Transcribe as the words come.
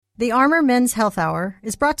The Armor Men's Health Hour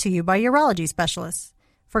is brought to you by urology specialists.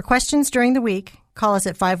 For questions during the week, call us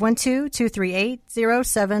at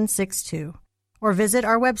 512-238-0762 or visit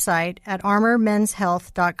our website at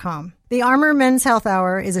armormenshealth.com. The Armor Men's Health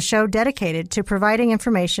Hour is a show dedicated to providing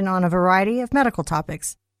information on a variety of medical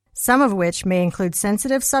topics, some of which may include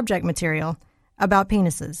sensitive subject material about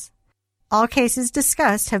penises. All cases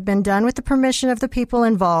discussed have been done with the permission of the people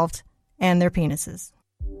involved and their penises.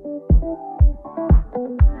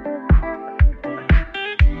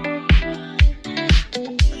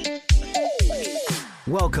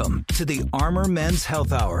 Welcome to the Armor Men's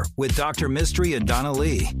Health Hour with Dr. Mystery and Donna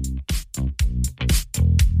Lee.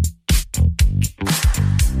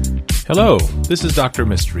 Hello, this is Dr.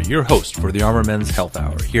 Mystery, your host for the Armor Men's Health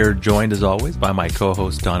Hour. Here, joined as always by my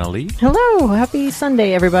co-host Donna Lee. Hello, happy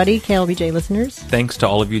Sunday, everybody, KLBJ listeners. Thanks to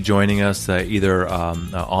all of you joining us either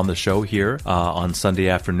on the show here on Sunday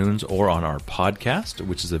afternoons or on our podcast,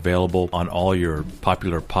 which is available on all your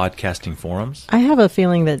popular podcasting forums. I have a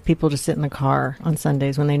feeling that people just sit in the car on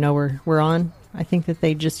Sundays when they know we're on. I think that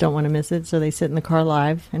they just don't want to miss it, so they sit in the car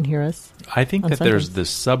live and hear us. I think that Sundays. There's this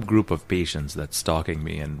subgroup of patients that's stalking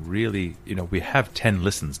me, and really, we have 10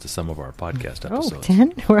 listens to some of our podcast episodes. Oh,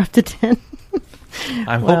 10? We're up to 10?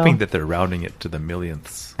 I'm hoping that they're rounding it to the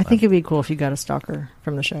millionths. I think it'd be cool if you got a stalker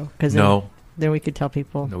from the show. No. Then we could tell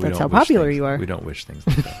people that's how popular you are. We don't wish things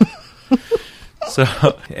like that. So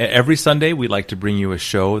every Sunday, we like to bring you a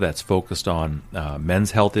show that's focused on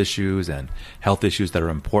men's health issues and health issues that are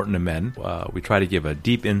important to men. We try to give a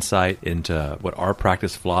deep insight into what our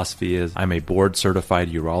practice philosophy is. I'm a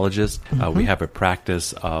board-certified urologist. We have a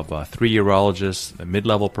practice of 3 urologists,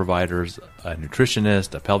 mid-level providers, a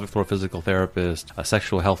nutritionist, a pelvic floor physical therapist, a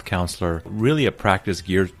sexual health counselor, really a practice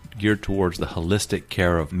geared towards the holistic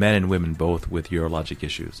care of men and women both with urologic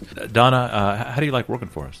issues. Donna, how do you like working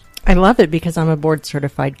for us? I love it because I'm a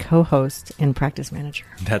board-certified co-host and practice manager.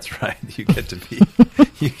 That's right. You get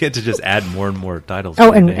to just add more and more titles.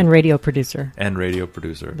 Oh, and radio producer. And radio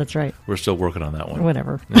producer. That's right. We're still working on that one.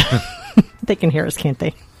 Whatever. They can hear us, can't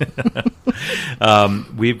they?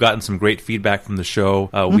 We've gotten some great feedback from the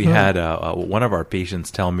show. We had one of our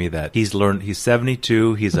patients tell me that he's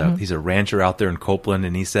 72. He's a rancher out there in Copeland,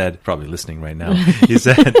 and he said, probably listening right now, he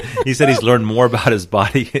said he's learned more about his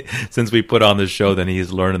body since we put on this show than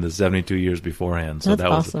he's learned in the 72 years beforehand. So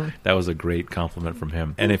That's awesome. That was a great compliment from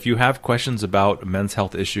him. And if you have questions about men's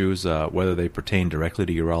health issues, whether they pertain directly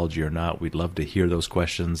to urology or not, we'd love to hear those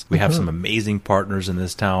questions. We have some amazing partners in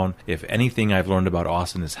this town. If anything I've learned about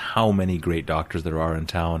Austin is how many great doctors there are in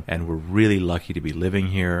town, and we're really lucky to be living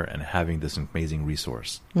here and having this amazing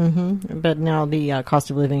resource. But now the cost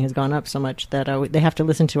of living has gone up so much that they have to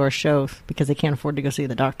listen to our show because they can't afford to go see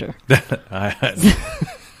the doctor.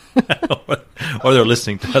 Or they're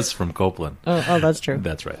listening to us from Copeland. Oh, that's true.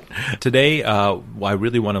 That's right. Today, I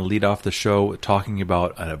really want to lead off the show talking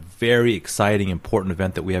about a very exciting, important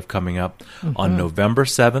event that we have coming up. On November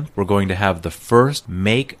 7th, we're going to have the first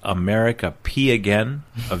Make America Pee Again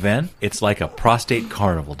event. It's like a prostate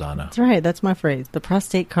carnival, Donna. That's right. That's my phrase, the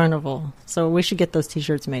prostate carnival. So we should get those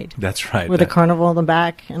T-shirts made. That's right. With a carnival on the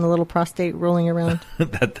back and a little prostate rolling around.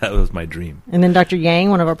 That was my dream. And then Dr. Yang,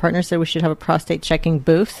 one of our partners, said we should have a prostate checking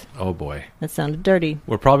booth. Oh, boy. That sounded dirty.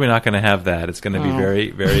 We're probably not going to have that. It's going to be very,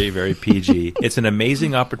 very, very PG. It's an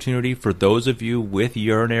amazing opportunity for those of you with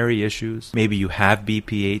urinary issues. Maybe you have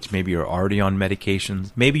BPH. Maybe you're already on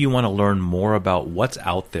medications. Maybe you want to learn more about what's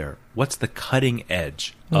out there. What's the cutting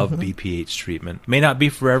edge of BPH treatment? May not be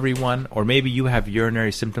for everyone, or maybe you have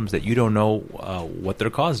urinary symptoms that you don't know what they're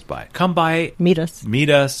caused by. Come by. Meet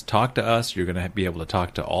us. Talk to us. You're going to be able to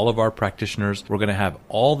talk to all of our practitioners. We're going to have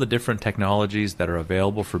all the different technologies that are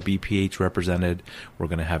available for BPH represented. We're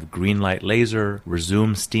going to have green light laser,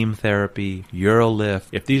 Resume steam therapy, UroLift.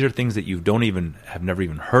 If these are things that you have never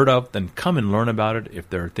even heard of, then come and learn about it. If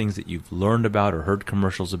there are things that you've learned about or heard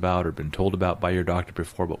commercials about or been told about by your doctor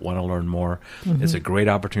before but want to learn more, it's a great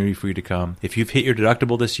opportunity for you to come. If you've hit your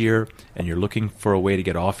deductible this year and you're looking for a way to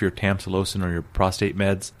get off your tamsulosin or your prostate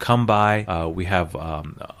meds, come by. We have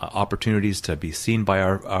opportunities to be seen by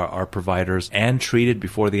our providers and treated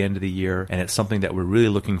before the end of the year, and it's something that we're really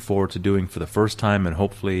looking forward to doing for the first time and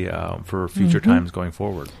hopefully for future times going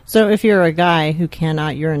forward. So if you're a guy who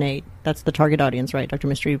cannot urinate, that's the target audience, right, Dr.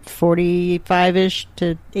 Mystery? 45-ish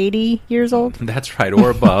to 80 years old? That's right, or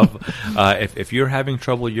above. If you're having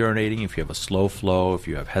trouble urinating, if you have a slow flow, if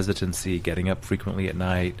you have hesitancy, getting up frequently at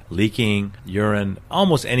night, leaking urine,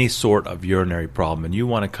 almost any sort of urinary problem, and you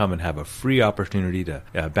want to come and have a free opportunity to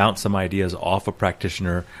bounce some ideas off a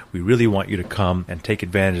practitioner, we really want you to come and take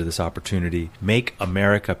advantage of this opportunity. Make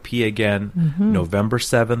America Pee Again, November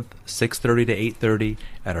 7th, 6:30 to 8:30.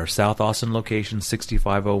 at our South Austin location,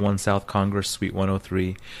 6501 South Congress, Suite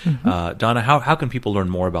 103. Donna, how can people learn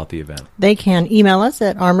more about the event? They can email us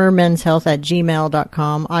at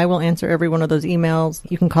armormenshealth@gmail.com. I will answer every one of those emails.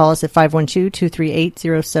 You can call us at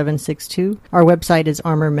 512-238-0762. Our website is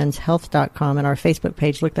armormenshealth.com, and our Facebook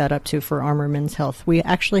page, look that up too for Armor Men's Health. We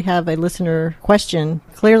actually have a listener question.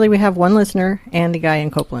 Clearly we have one listener and the guy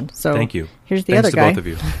in Copeland. So thank you. Here's the Thanks other guy. to both of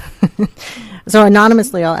you. So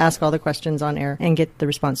anonymously, I'll ask all the questions on air and get the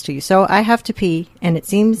response to you. So I have to pee, and it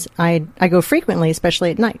seems I go frequently,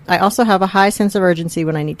 especially at night. I also have a high sense of urgency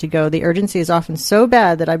when I need to go. The urgency is often so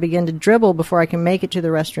bad that I begin to dribble before I can make it to the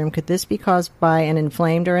restroom. Could this be caused by an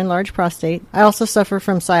inflamed or enlarged prostate? I also suffer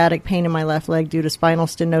from sciatic pain in my left leg due to spinal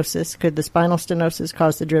stenosis. Could the spinal stenosis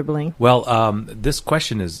cause the dribbling? Well, this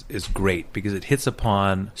question is great because it hits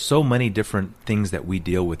upon so many different things that we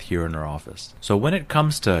deal with here in our office. So when it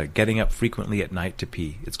comes to getting up frequently at night to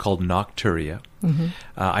pee, it's called nocturia.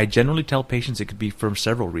 I generally tell patients it could be for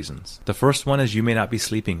several reasons. The first one is you may not be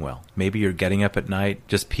sleeping well. Maybe you're getting up at night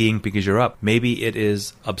just peeing because you're up. Maybe it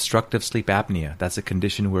is obstructive sleep apnea. That's a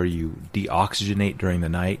condition where you deoxygenate during the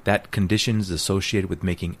night. That condition is associated with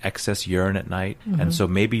making excess urine at night. And so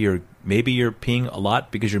maybe you're peeing a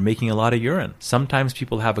lot because you're making a lot of urine. Sometimes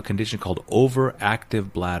people have a condition called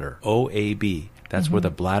overactive bladder, OAB. That's where the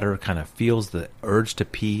bladder kind of feels the urge to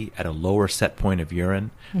pee at a lower set point of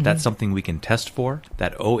urine. That's something we can test for.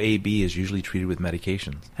 That OAB is usually treated with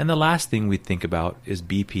medications. And the last thing we think about is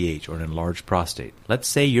BPH, or an enlarged prostate. Let's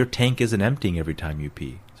say your tank isn't emptying every time you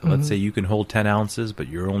pee. So let's say you can hold 10 ounces, but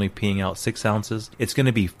you're only peeing out 6 ounces. It's going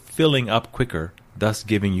to be filling up quicker, thus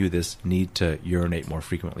giving you this need to urinate more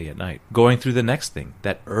frequently at night. Going through the next thing,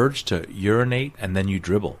 that urge to urinate and then you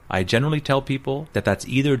dribble. I generally tell people that that's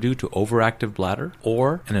either due to overactive bladder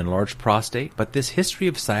or an enlarged prostate, but this history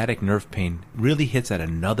of sciatic nerve pain really hits at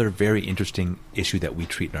another very interesting issue that we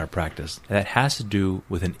treat in our practice. And that has to do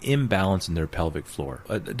with an imbalance in their pelvic floor.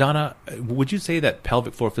 Donna, would you say that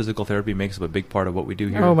pelvic floor physical therapy makes up a big part of what we do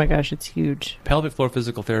here? Oh my gosh, it's huge. Pelvic floor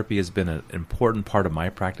physical therapy has been an important part of my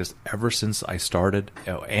practice ever since I started.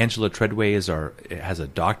 Angela Treadway has a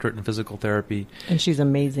doctorate in physical therapy. And she's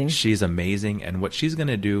amazing. She's amazing. And what she's going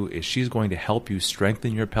to do is she's going to help you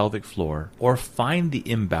strengthen your pelvic floor or find the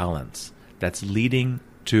imbalance that's leading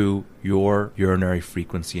to your urinary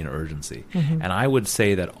frequency and urgency. And I would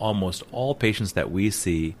say that almost all patients that we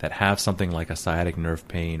see that have something like a sciatic nerve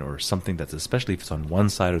pain or something that's, especially if it's on one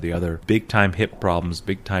side or the other, big time hip problems,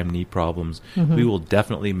 big time knee problems, we will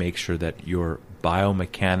definitely make sure that your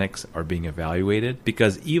biomechanics are being evaluated,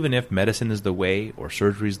 because even if medicine is the way or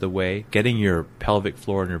surgery is the way, getting your pelvic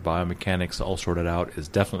floor and your biomechanics all sorted out is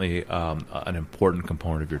definitely an important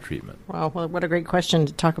component of your treatment. Wow, well, what a great question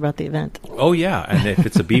to talk about the event. Oh yeah, and if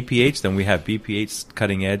it's a BPH, then we have BPH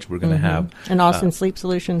cutting edge. We're going to have and Austin Sleep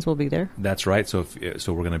Solutions will be there. That's right. So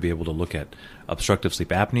so we're going to be able to look at obstructive sleep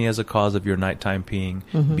apnea as a cause of your nighttime peeing,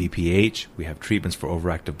 BPH. We have treatments for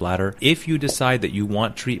overactive bladder. If you decide that you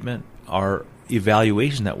want treatment, our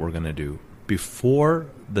evaluation that we're going to do before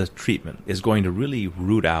the treatment is going to really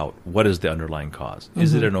root out what is the underlying cause.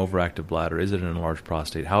 Is it an overactive bladder? Is it an enlarged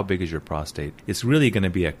prostate? How big is your prostate? It's really going to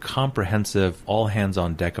be a comprehensive, all hands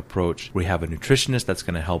on deck approach. We have a nutritionist that's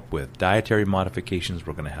going to help with dietary modifications.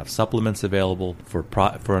 We're going to have supplements available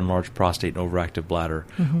for enlarged prostate and overactive bladder.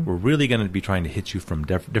 We're really going to be trying to hit you from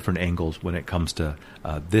different angles when it comes to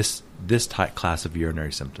this type class of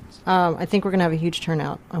urinary symptoms. I think we're going to have a huge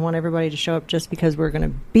turnout. I want everybody to show up just because we're going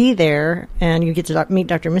to be there, and you get to meet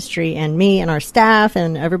Dr. Mystery and me and our staff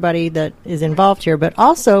and everybody that is involved here. But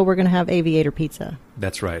also, we're going to have aviator pizza.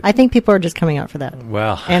 That's right. I think people are just coming out for that.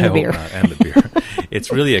 Well, and the beer. And the beer.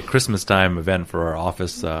 It's really a Christmas time event for our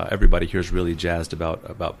office. Everybody here is really jazzed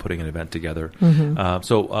about putting an event together.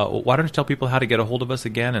 So why don't you tell people how to get a hold of us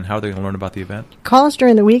again and how they're going to learn about the event? Call us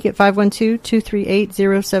during the week at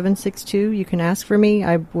 512-238-0762. You can ask for me.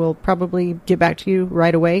 I will probably get back to you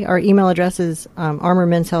right away. Our email address is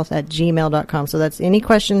armormenshealth@gmail.com. So that's any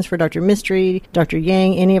questions for Dr. Mystery, Dr.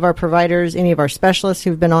 Yang, any of our providers, any of our specialists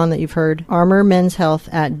who've been on that you've heard.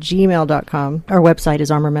 armormenshealth@gmail.com. Our website is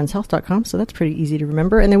armormenshealth.com, so that's pretty easy to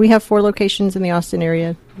remember. And then we have 4 locations in the Austin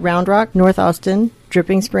area: Round Rock, North Austin,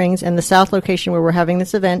 Dripping Springs, and the south location where we're having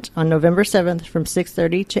this event on November 7th from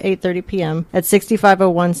 6:30 to 8:30 p.m. at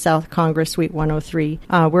 6501 South Congress, Suite 103.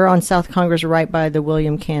 We're on South Congress right by the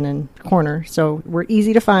William Cannon corner, so we're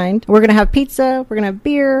easy to find. We're going to have pizza, we're going to have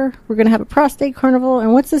beer, we're going to have a prostate carnival,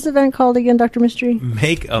 and what's this event called again, Dr. Mystery?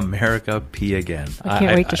 Make America Pee Again. I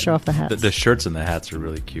can't wait to show off the hats. The shirts and the hats are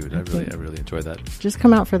really cute. I really enjoy that. Just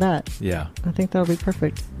come out for that. Yeah. I think that'll be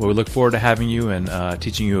perfect. Well, we look forward to having you and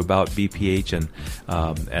teaching you you about BPH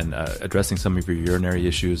and addressing some of your urinary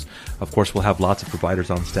issues. Of course, we'll have lots of providers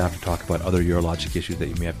on staff to talk about other urologic issues that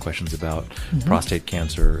you may have questions about, prostate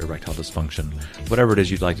cancer, erectile dysfunction, whatever it is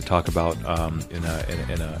you'd like to talk about in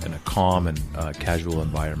a calm and casual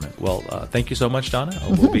environment. Well, thank you so much, Donna.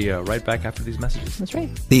 We'll be right back after these messages. That's right.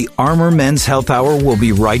 The Armor Men's Health Hour will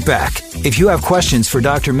be right back. If you have questions for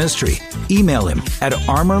Dr. Mystery, email him at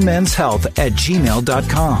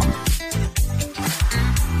armormenshealth@gmail.com.